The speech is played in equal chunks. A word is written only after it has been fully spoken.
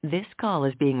This call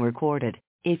is being recorded.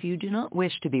 If you do not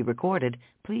wish to be recorded,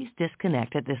 please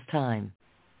disconnect at this time.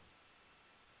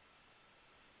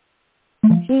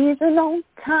 He's a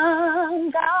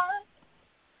long-time God.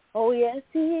 Oh, yes,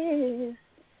 he is.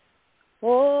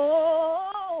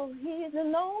 Oh, he's a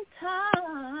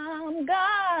long-time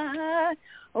God.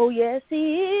 Oh, yes,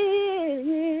 he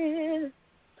is.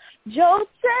 Job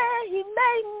said he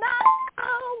may not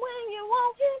come when you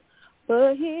want him,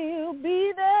 but he'll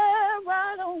be there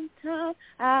right on time.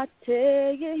 I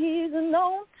tell you, he's a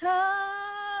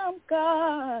long-time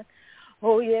God.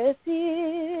 Oh, yes, he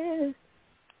is.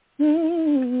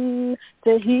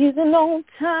 So he's a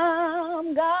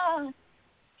long-time God.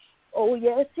 Oh,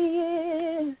 yes, he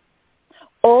is.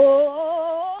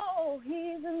 Oh,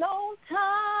 he's a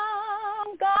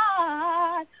long-time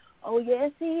God. Oh,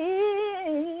 yes, he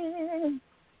is.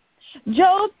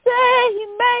 Job said he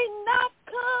may not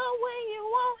come when you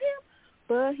want him,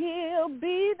 but he'll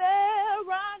be there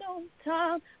right on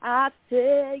time. I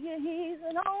tell you, he's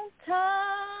a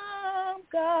long-time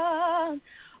God.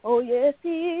 Oh, yes, he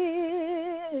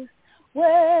is.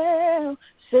 Well,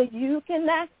 so you can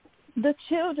ask the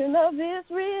children of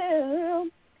Israel,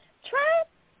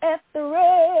 trapped at the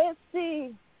Red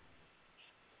Sea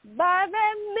by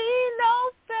that mean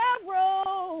old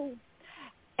Pharaoh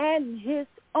and his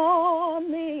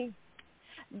army.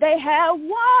 They have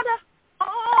water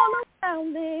all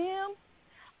around them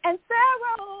and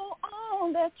Pharaoh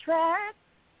on their track.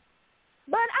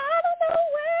 But I don't know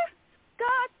where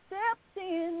God stepped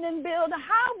in and built a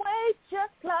highway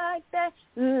just like that.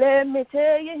 Let me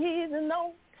tell you, he's an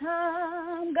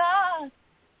old-time God.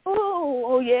 Ooh,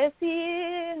 oh, yes, he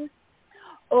is.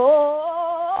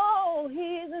 Oh,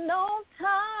 he's an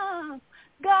old-time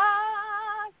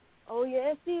God. Oh,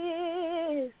 yes, he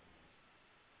is.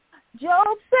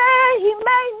 Job said he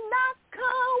may not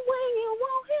come when you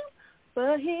want him,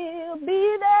 but he'll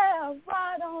be there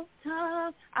right on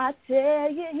time. I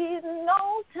tell you, he's an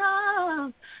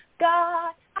old-time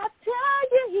God. I tell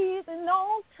you, he's an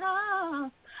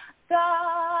old-time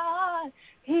God.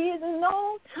 He's an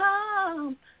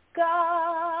old-time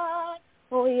God.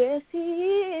 Oh, yes, he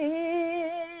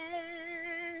is.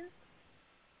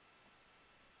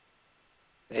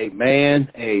 Amen,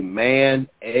 amen,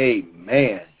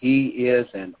 amen. He is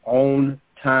an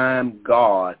on-time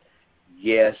God.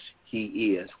 Yes,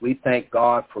 he is. We thank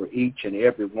God for each and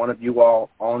every one of you all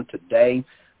on today.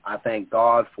 I thank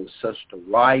God for Sister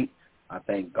Wright. I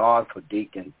thank God for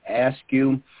Deacon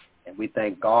Askew. And we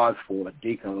thank God for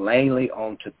Deacon Langley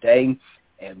on today.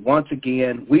 And once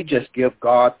again, we just give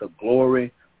God the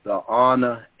glory, the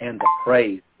honor, and the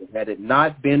praise. Had it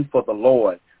not been for the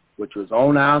Lord, which was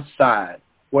on our side,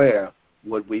 where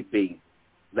would we be?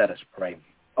 Let us pray.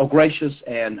 Oh, gracious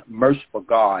and merciful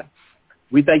God,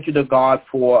 we thank you to God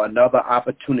for another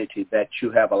opportunity that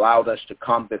you have allowed us to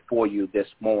come before you this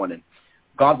morning.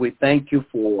 God, we thank you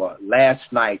for last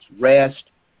night's rest.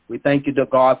 We thank you to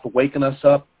God for waking us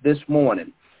up this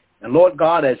morning. And Lord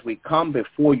God, as we come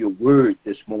before your word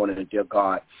this morning, dear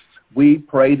God, we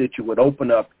pray that you would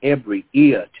open up every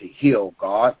ear to hear,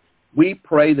 God. We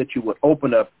pray that you would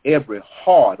open up every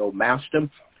heart, oh Master,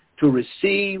 to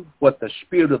receive what the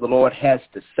Spirit of the Lord has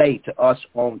to say to us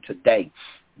on today.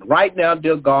 Right now,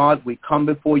 dear God, we come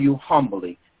before you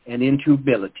humbly and in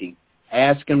humility,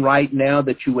 asking right now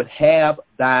that you would have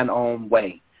thine own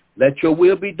way. Let your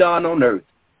will be done on earth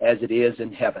as it is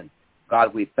in heaven.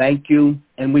 God, we thank you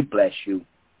and we bless you.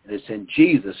 And it's in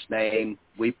Jesus' name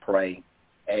we pray.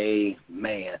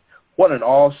 Amen. What an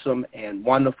awesome and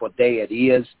wonderful day it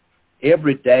is.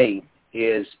 Every day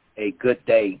is a good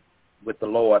day with the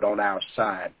Lord on our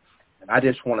side. And I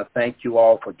just want to thank you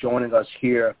all for joining us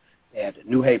here at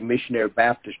New Haven Missionary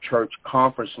Baptist Church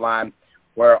Conference Line,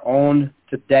 where on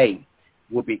today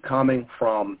we'll be coming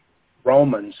from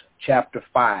Romans chapter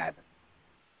 5.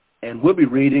 And we'll be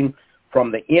reading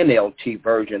from the NLT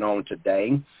version on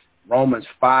today, Romans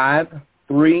 5,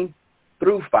 3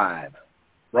 through 5.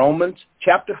 Romans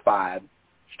chapter 5,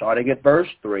 starting at verse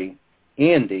 3,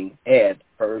 ending at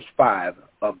verse 5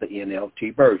 of the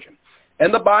NLT version.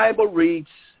 And the Bible reads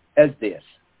as this: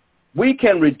 we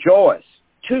can rejoice,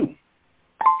 too,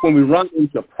 when we run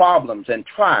into problems and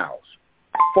trials,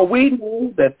 for we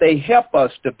know that they help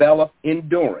us develop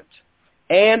endurance.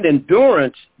 And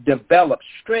endurance develops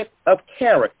strength of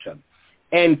character.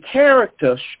 And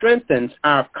character strengthens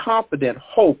our confident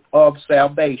hope of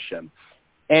salvation.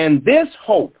 And this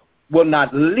hope will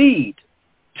not lead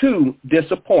to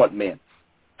disappointment.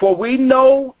 For we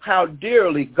know how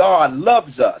dearly God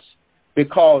loves us,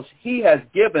 because he has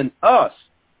given us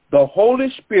the Holy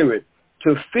Spirit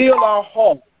to fill our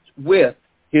hearts with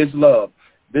his love.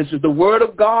 This is the word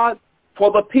of God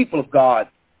for the people of God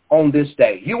on this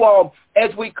day. You all, as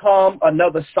we come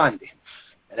another Sunday,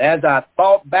 and as I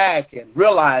thought back and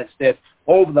realized that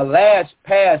over the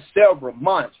past several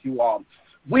months, you all,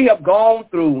 we have gone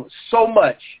through so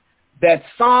much that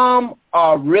some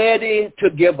are ready to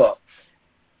give up.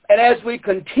 And as we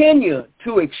continue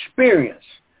to experience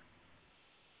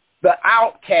the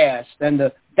outcast and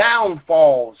the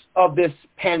downfalls of this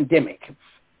pandemic,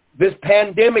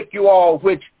 you all,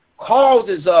 which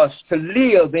causes us to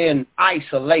live in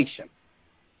isolation.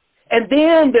 And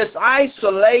then this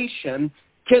isolation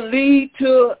can lead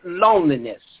to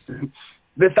loneliness.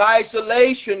 This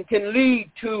isolation can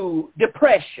lead to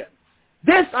depression.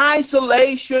 This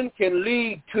isolation can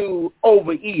lead to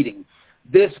overeating.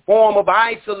 This form of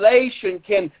isolation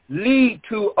can lead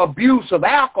to abuse of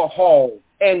alcohol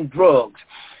and drugs.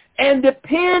 And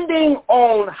depending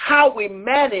on how we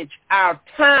manage our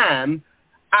time,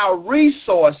 our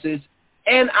resources,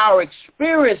 and our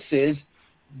experiences,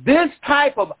 this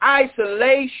type of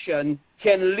isolation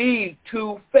can lead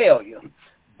to failure.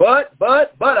 But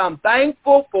I'm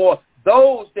thankful for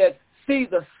those that see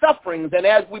the sufferings, and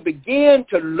as we begin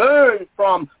to learn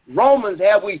from Romans,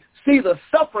 how we see the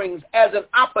sufferings as an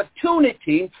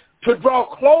opportunity to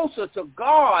draw closer to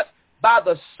God by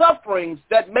the sufferings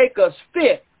that make us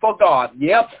fit for God.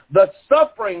 Yep, the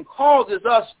suffering causes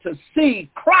us to see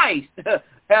Christ,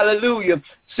 hallelujah,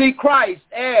 see Christ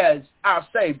as our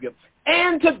Savior.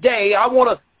 And today I want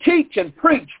to teach and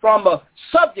preach from a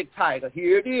subject title.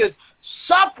 Here it is,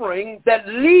 suffering that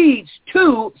leads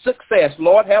to success.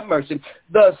 Lord have mercy.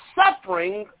 The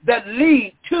suffering that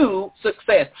lead to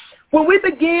success. When we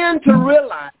begin to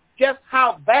realize just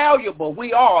how valuable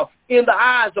we are in the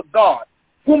eyes of God,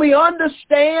 when we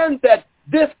understand that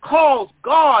this calls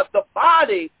God the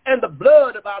body and the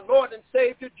blood of our Lord and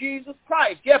Savior Jesus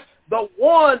Christ, yes, the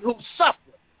one who suffered,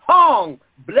 hung,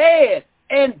 bled,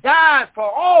 and died for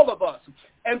all of us.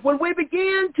 And when we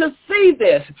begin to see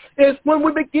this, is when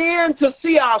we begin to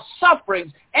see our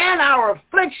sufferings and our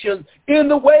afflictions in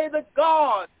the way that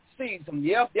God sees them.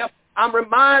 Yep. I'm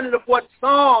reminded of what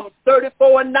Psalm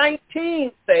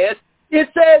 34:19 says. It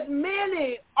says,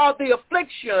 many are the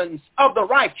afflictions of the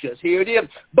righteous. Here it is.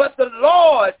 But the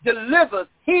Lord delivers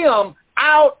him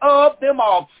out of them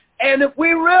all. And if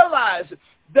we realize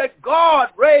that God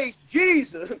raised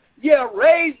Jesus,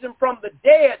 raised him from the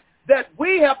dead, that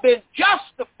we have been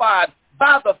justified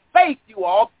by the faith, you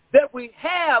all, that we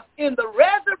have in the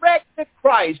resurrected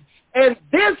Christ. And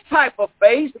this type of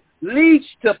faith leads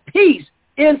to peace.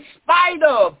 In spite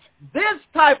of this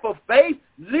type of faith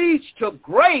leads to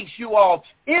grace, you all,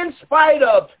 in spite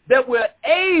of that we're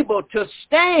able to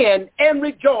stand and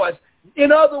rejoice.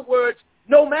 In other words,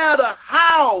 no matter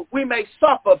how we may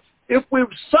suffer, if we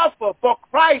suffer for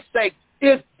Christ's sake,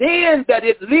 it's then that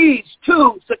it leads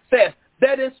to success.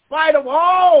 That in spite of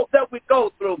all that we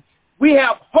go through, we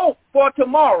have hope for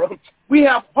tomorrow. We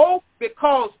have hope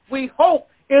because we hope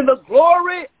in the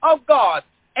glory of God.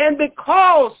 And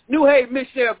because New Haven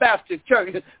Missionary Baptist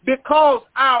Church, because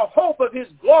our hope of his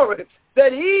glory,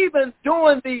 that even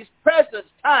during these present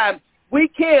times, we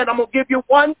can, I'm going to give you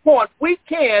 1 point, we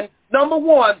can, number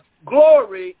one,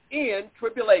 glory in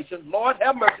tribulation. Lord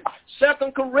have mercy.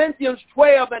 2 Corinthians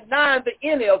 12:9, the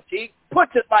NLT,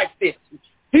 puts it like this.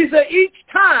 He said, each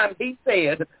time, he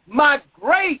said, my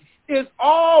grace is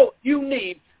all you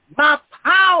need. My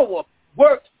power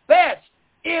works best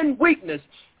in weakness.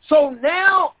 So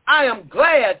now I am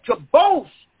glad to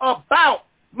boast about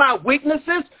my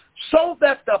weaknesses so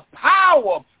that the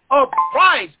power of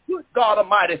Christ, good God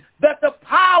Almighty, that the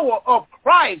power of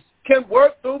Christ can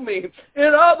work through me.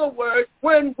 In other words,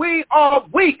 when we are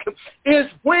weak is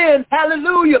when,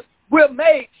 hallelujah, we're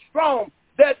made strong.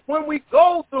 That when we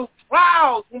go through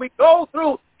trials, when we go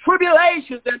through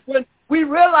tribulations, and when we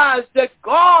realize that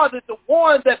God is the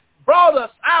one that brought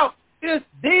us out, it's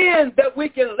then that we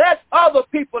can let other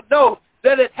people know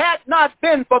that it had not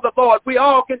been for the Lord. We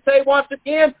all can say once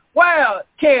again, where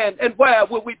can and where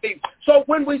will we be? So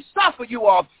when we suffer, you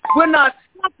all, we're not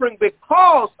suffering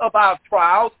because of our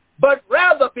trials, but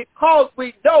rather because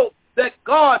we know that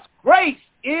God's grace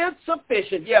is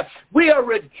sufficient. Yes, we are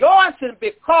rejoicing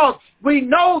because we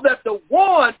know that the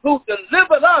one who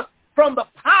delivered us from the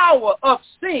power of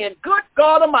sin, good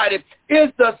God Almighty, is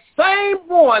the same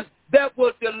one that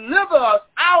will deliver us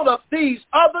out of these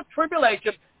other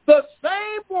tribulations. The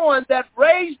same one that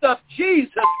raised up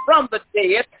Jesus from the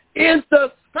dead is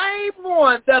the same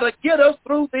one that will get us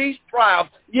through these trials.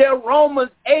 Yeah,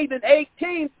 Romans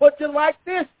 8:18 puts it like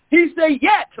this. He said,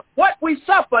 yet what we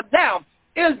suffer now,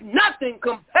 is nothing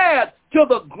compared to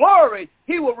the glory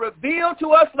he will reveal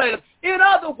to us later. In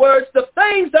other words, the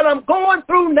things that I'm going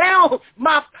through now,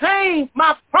 my pain,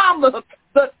 my problems,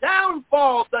 the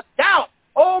downfall, the doubt,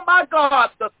 oh my God,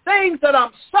 the things that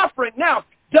I'm suffering now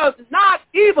does not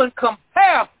even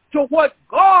compare to what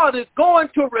God is going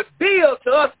to reveal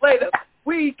to us later.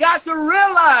 We got to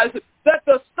realize that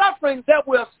the suffering that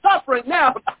we're suffering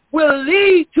now will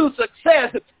lead to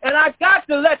success. And I got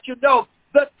to let you know,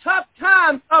 the tough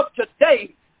times of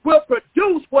today will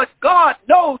produce what God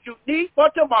knows you need for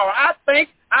tomorrow. I think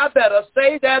I better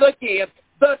say that again.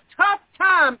 The tough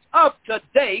times of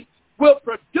today will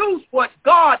produce what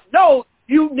God knows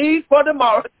you need for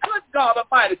tomorrow. Good God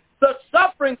Almighty, the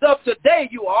sufferings of today,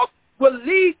 you all, will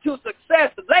lead to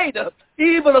success later,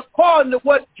 even according to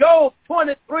what Job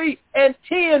 23:10,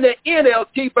 the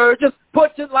NLT version,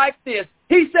 puts it like this.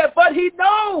 He said, but he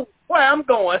knows where I'm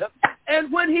going.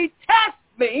 And when he tests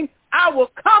me, I will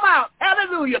come out.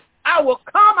 Hallelujah. I will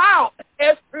come out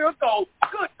as pure gold.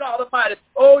 Good God Almighty.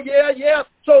 Oh, yeah.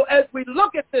 So as we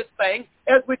look at this thing,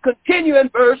 as we continue in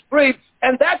verse 3,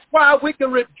 and that's why we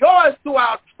can rejoice through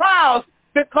our trials,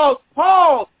 because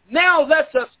Paul now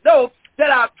lets us know that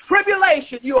our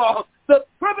tribulation, you all, the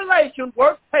tribulation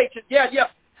works patience. Yeah.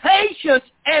 Patience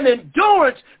and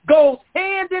endurance goes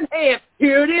hand in hand.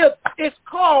 Here it is. It's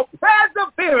called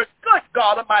perseverance. Good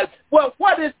God Almighty. Well,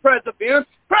 what is perseverance?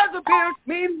 Perseverance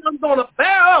means I'm going to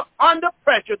bear up under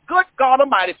pressure. Good God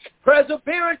Almighty.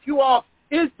 Perseverance, you all,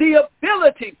 is the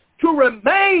ability to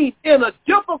remain in a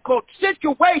difficult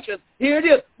situation. Here it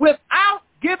is. Without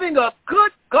giving up,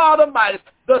 good God Almighty,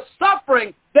 the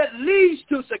suffering that leads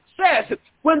to success.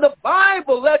 When the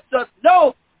Bible lets us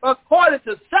know, according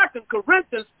to 2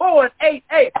 Corinthians 4:8,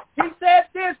 he said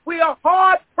this, we are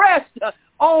hard pressed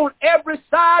on every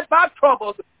side by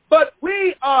troubles, but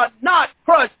we are not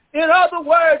crushed. In other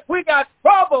words, we got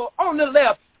trouble on the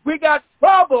left. We got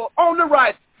trouble on the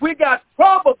right. We got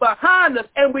trouble behind us,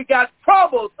 and we got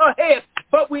troubles ahead.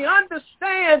 But we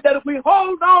understand that if we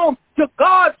hold on to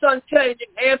God's unchanging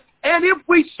hand, and if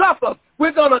we suffer,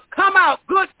 we're going to come out,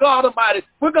 good God Almighty.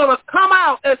 We're going to come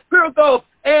out as pure gold.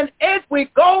 And as we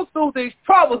go through these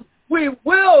troubles, we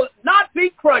will not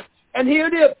be crushed. And here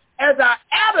it is. As our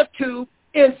attitude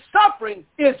in suffering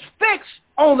is fixed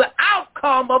on the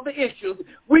outcome of the issue,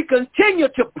 we continue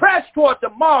to press toward the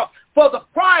mark for the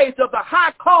prize of the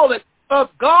high calling of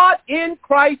God in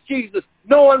Christ Jesus,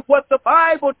 knowing what the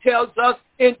Bible tells us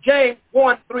in James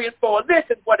 1:3-4.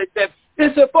 Listen what it says.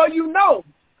 It says, for you know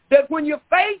that when your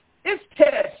faith is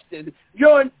tested,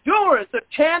 your endurance a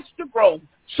chance to grow.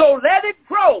 So let it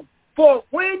grow, for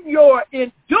when your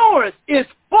endurance is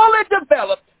fully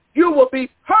developed, you will be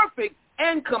perfect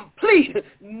and complete,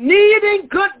 needing,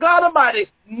 good God Almighty,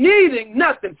 needing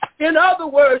nothing. In other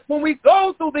words, when we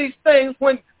go through these things,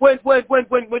 when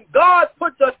God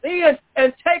puts us in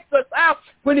and takes us out,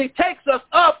 when he takes us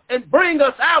up and brings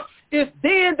us out, it's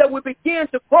then that we begin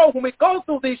to grow. When we go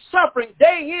through these sufferings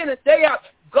day in and day out,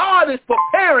 God is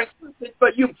preparing something for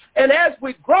you. And as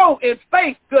we grow in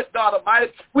faith, good God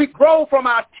Almighty, we grow from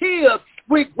our tears,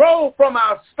 we grow from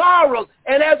our sorrows,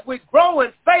 and as we grow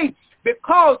in faith,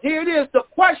 because here it is, the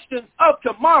questions of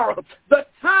tomorrow, the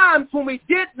times when we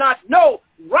did not know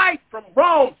right from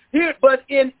wrong, here, but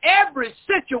in every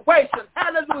situation,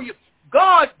 hallelujah,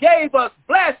 God gave us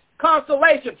blessed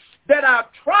consolation that our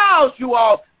trials, you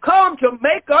all, come to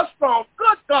make us strong.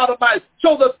 Good God Almighty.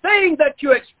 So the thing that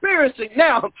you're experiencing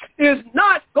now is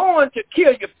not going to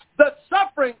kill you. The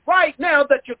suffering right now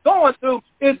that you're going through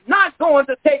is not going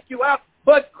to take you out.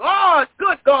 But God,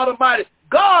 good God Almighty,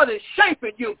 God is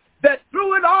shaping you. That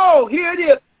through it all, here it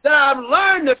is, that I've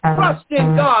learned to trust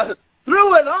in God.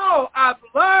 Through it all, I've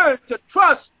learned to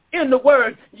trust in the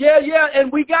Word. Yeah,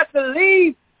 and we got to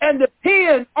lean and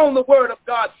depend on the Word of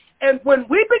God. And when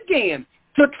we begin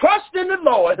to trust in the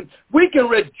Lord, we can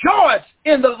rejoice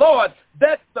in the Lord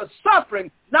that the suffering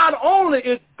not only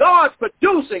is God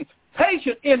producing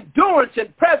patient endurance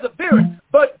and perseverance,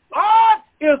 but God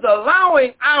is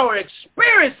allowing our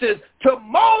experiences to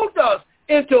mold us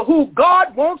into who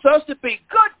God wants us to be.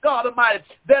 Good God Almighty,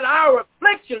 that our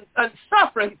afflictions and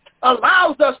suffering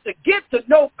allows us to get to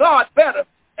know God better.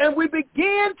 And we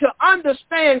begin to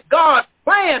understand God's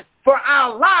plan for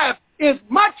our life is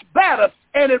much better,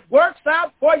 and it works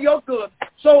out for your good.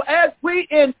 So as we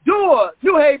endure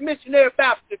New Haven Missionary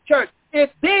Baptist Church,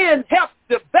 it then helps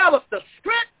develop the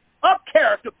strength of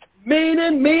character,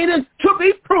 meaning to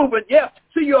be proven. Yeah,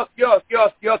 so your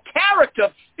character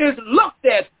is looked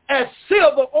at as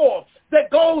silver ore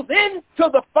that goes into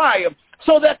the fire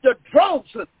so that the dross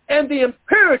and the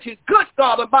impurities, good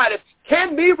God Almighty,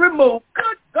 can be removed.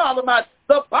 Good God Almighty.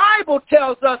 The Bible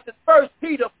tells us in 1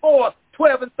 Peter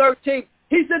 4:12 and 13,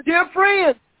 he said, dear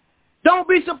friends, don't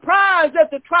be surprised at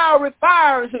the trial and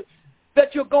fires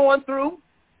that you're going through,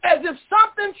 as if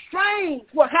something strange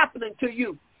were happening to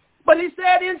you. But he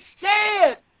said,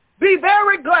 instead, be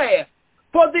very glad,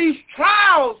 for these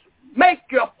trials make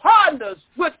you partners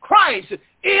with Christ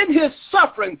in his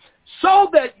suffering, so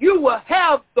that you will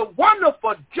have the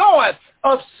wonderful joy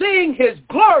of seeing his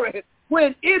glory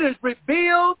when it is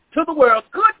revealed to the world.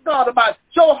 Good God Almighty.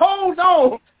 So hold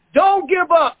on. Don't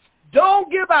give up. Don't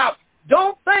give out.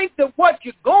 Don't think that what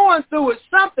you're going through is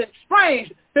something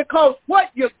strange, because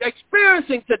what you're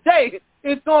experiencing today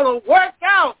is going to work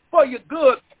out for your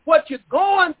good. What you're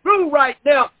going through right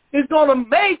now is going to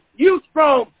make you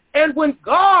strong. And when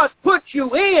God puts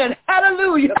you in,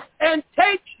 hallelujah, and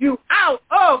takes you out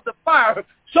of the fire,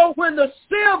 so when the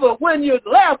silver, when you're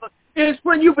left, is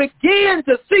when you begin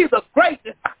to see the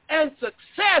greatness and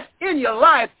success in your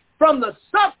life from the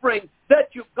suffering that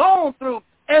you've gone through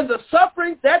and the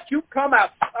suffering that you come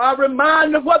out. I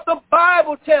remind of what the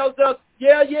Bible tells us,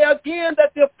 again,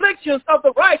 that the afflictions of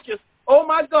the righteous, oh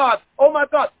my God,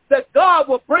 that God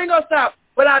will bring us out.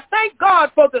 But I thank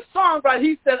God for the songwriter.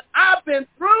 He said, I've been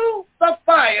through the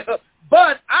fire,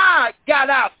 but I got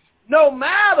out. No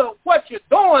matter what you're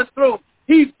going through,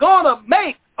 he's going to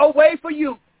make a way for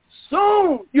you.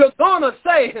 Soon you're going to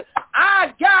say,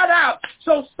 I got out.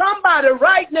 So somebody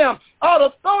right now ought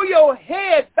to throw your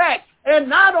head back and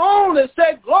not only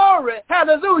say glory,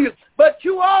 hallelujah, but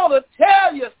you ought to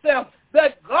tell yourself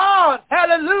that God,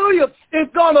 hallelujah, is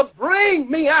going to bring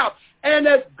me out. And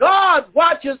as God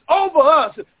watches over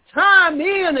us time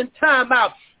in and time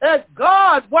out, as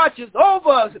God watches over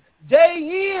us day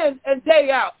in and day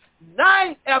out,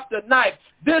 night after night,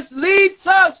 this leads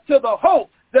us to the hope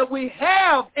that we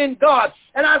have in God.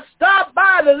 And I stopped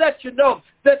by to let you know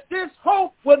that this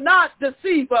hope will not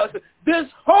deceive us. This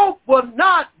hope will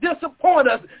not disappoint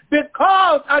us,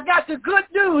 because I got the good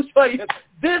news for you.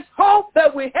 This hope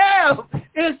that we have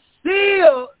is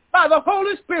sealed by the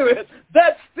Holy Spirit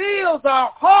that fills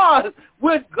our hearts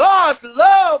with God's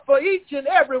love for each and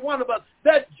every one of us.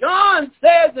 That John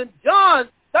says in John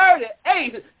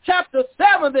 38, chapter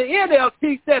 7, the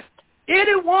NLT says,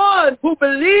 anyone who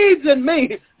believes in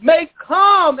me may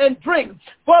come and drink,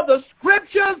 for the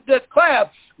scriptures declare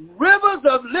rivers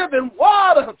of living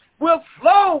water will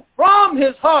flow from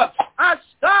his heart. I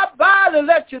stopped by to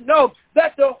let you know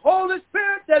that the Holy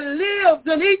Spirit that lives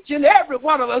in each and every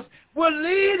one of us will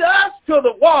lead us to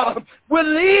the water, will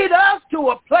lead us to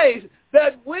a place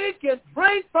that we can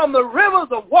drink from the rivers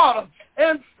of water.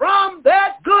 And from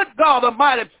that, good God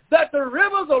Almighty, that the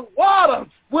rivers of water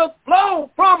will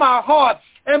flow from our heart.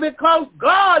 And because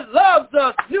God loves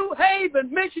us, New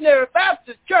Haven Missionary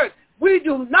Baptist Church, we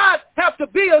do not have to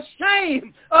be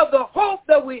ashamed of the hope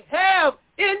that we have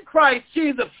in Christ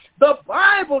Jesus. The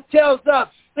Bible tells us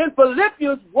in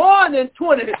Philippians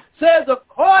 1:20, says,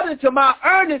 according to my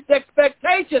earnest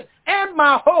expectation and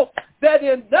my hope, that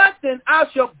in nothing I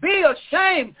shall be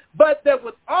ashamed, but that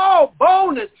with all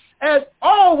boldness, as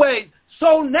always,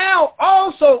 so now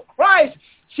also Christ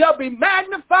shall be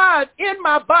magnified in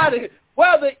my body,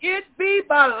 whether it be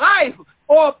by life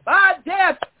or by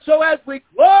death. So as we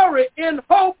glory in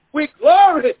hope, we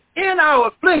glory in our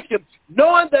affliction,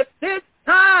 knowing that this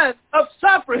time of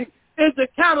suffering is the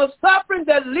kind of suffering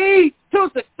that leads to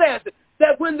success.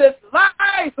 That when this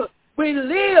life we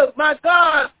live, my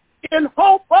God, in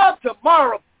hope of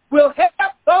tomorrow, will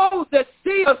help those that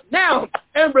see us now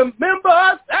and remember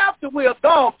us after we are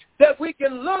gone, that we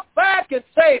can look back and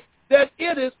say that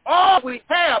it is all we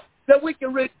have, that we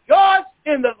can rejoice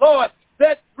in the Lord,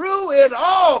 that through it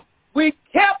all we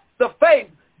kept the faith,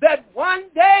 that one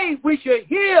day we should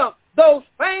hear those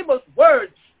famous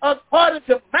words according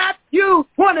to Matthew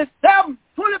 27,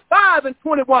 25, and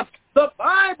 21. The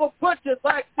Bible puts it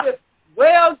like this: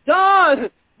 well done,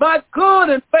 my good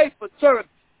and faithful servant.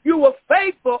 You were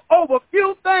faithful over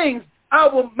few things. I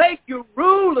will make you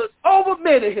rulers over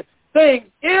many things.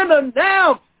 Enter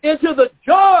now into the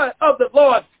joy of the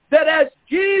Lord. That as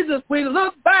Jesus, we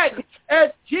look back, as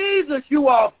Jesus you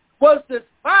are, was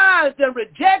despised and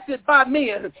rejected by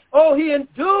men. Oh, he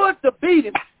endured the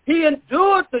beating. He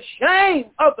endured the shame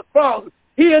of the cross.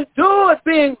 He endured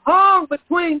being hung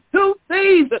between two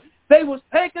thieves. They was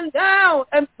taken down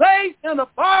and placed in a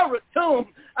borrowed tomb.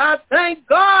 I thank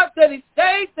God that he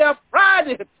stayed there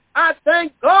Friday. I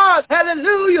thank God,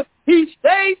 hallelujah, he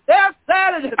stayed there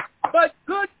Saturday. But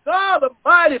good God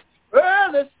Almighty,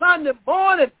 early Sunday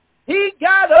morning, he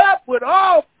got up with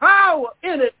all power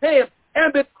in his hand.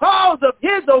 And because of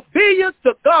his obedience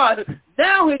to God,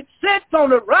 now he sits on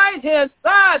the right-hand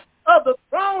side of the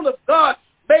throne of God.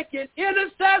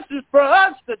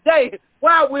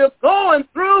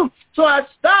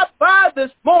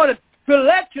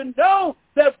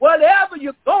 whatever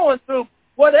you're going through,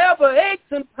 whatever aches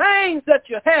and pains that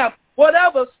you have,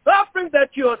 whatever suffering that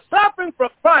you're suffering for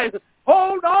Christ,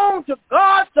 hold on to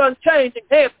God's unchanging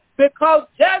hand, because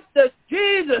just as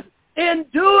Jesus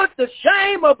endured the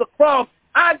shame of the cross,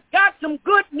 I got some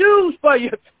good news for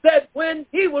you, that when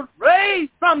he was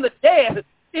raised from the dead,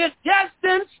 it just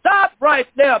didn't stop right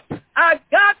there. I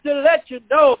got to let you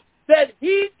know that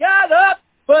he got up,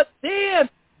 but then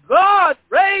God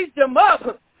raised him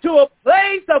up to a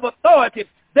place of authority,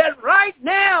 that right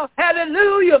now,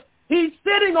 hallelujah, he's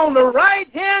sitting on the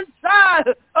right-hand side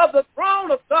of the throne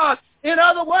of God. In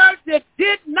other words, it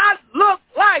did not look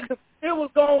like it was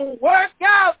going to work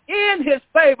out in his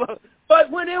favor.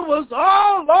 But when it was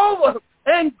all over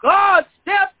and God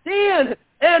stepped in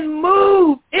and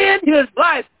moved in his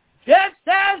life, just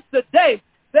as today,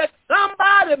 that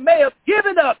somebody may have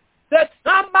given up, that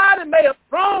somebody may have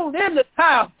thrown in the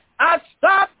towel, I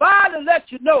stopped by to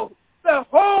let you know that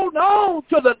hold on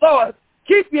to the Lord.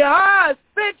 Keep your eyes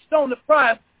fixed on the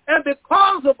prize. And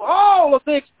because of all of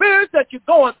the experience that you're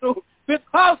going through,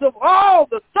 because of all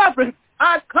the suffering,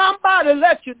 I come by to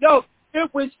let you know,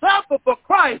 if we suffer for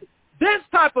Christ, this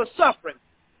type of suffering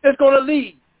is going to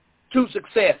lead to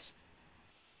success.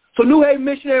 So New Haven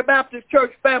Missionary Baptist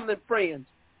Church family and friends,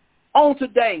 on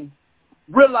today,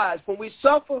 realize when we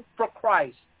suffer for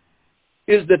Christ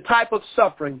is the type of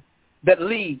suffering that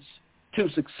leads to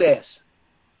success.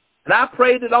 And I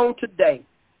pray that on today,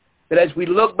 that as we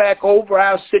look back over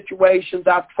our situations,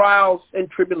 our trials and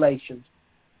tribulations,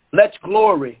 let's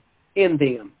glory in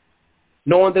them,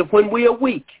 knowing that when we are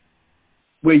weak,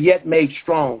 we're yet made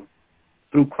strong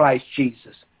through Christ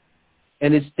Jesus.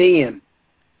 And it's then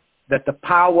that the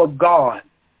power of God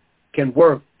can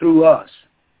work through us,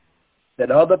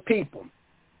 that other people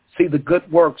see the good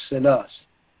works in us,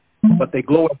 but they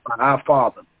glorify our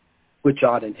Father, which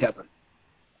art in heaven.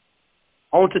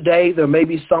 On today, there may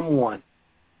be someone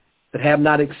that have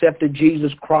not accepted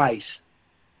Jesus Christ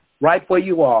right where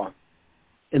you are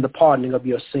in the pardoning of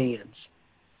your sins.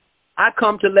 I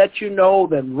come to let you know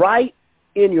that right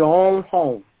in your own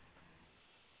home,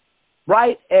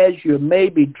 right as you may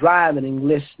be driving and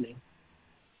listening,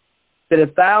 that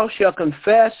if thou shalt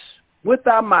confess with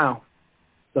thy mouth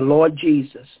the Lord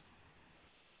Jesus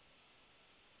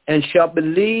and shalt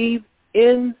believe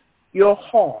in your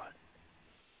heart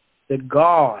that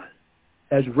God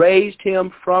has raised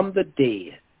him from the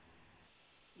dead,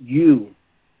 you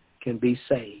can be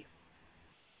saved.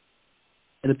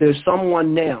 And if there's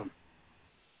someone now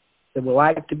that would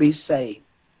like to be saved,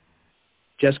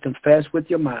 just confess with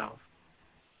your mouth,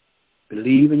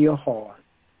 believe in your heart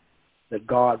that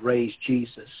God raised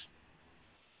Jesus,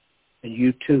 and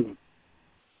you too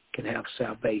can have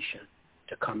salvation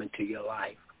to come into your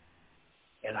life.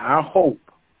 And our hope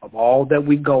of all that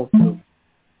we go through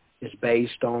is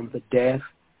based on the death,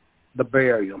 the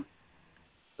burial,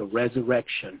 the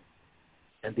resurrection,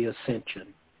 and the ascension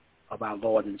of our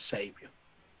Lord and Savior.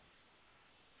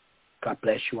 God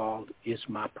bless you all, is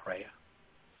my prayer.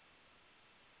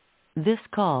 This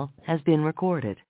call has been recorded.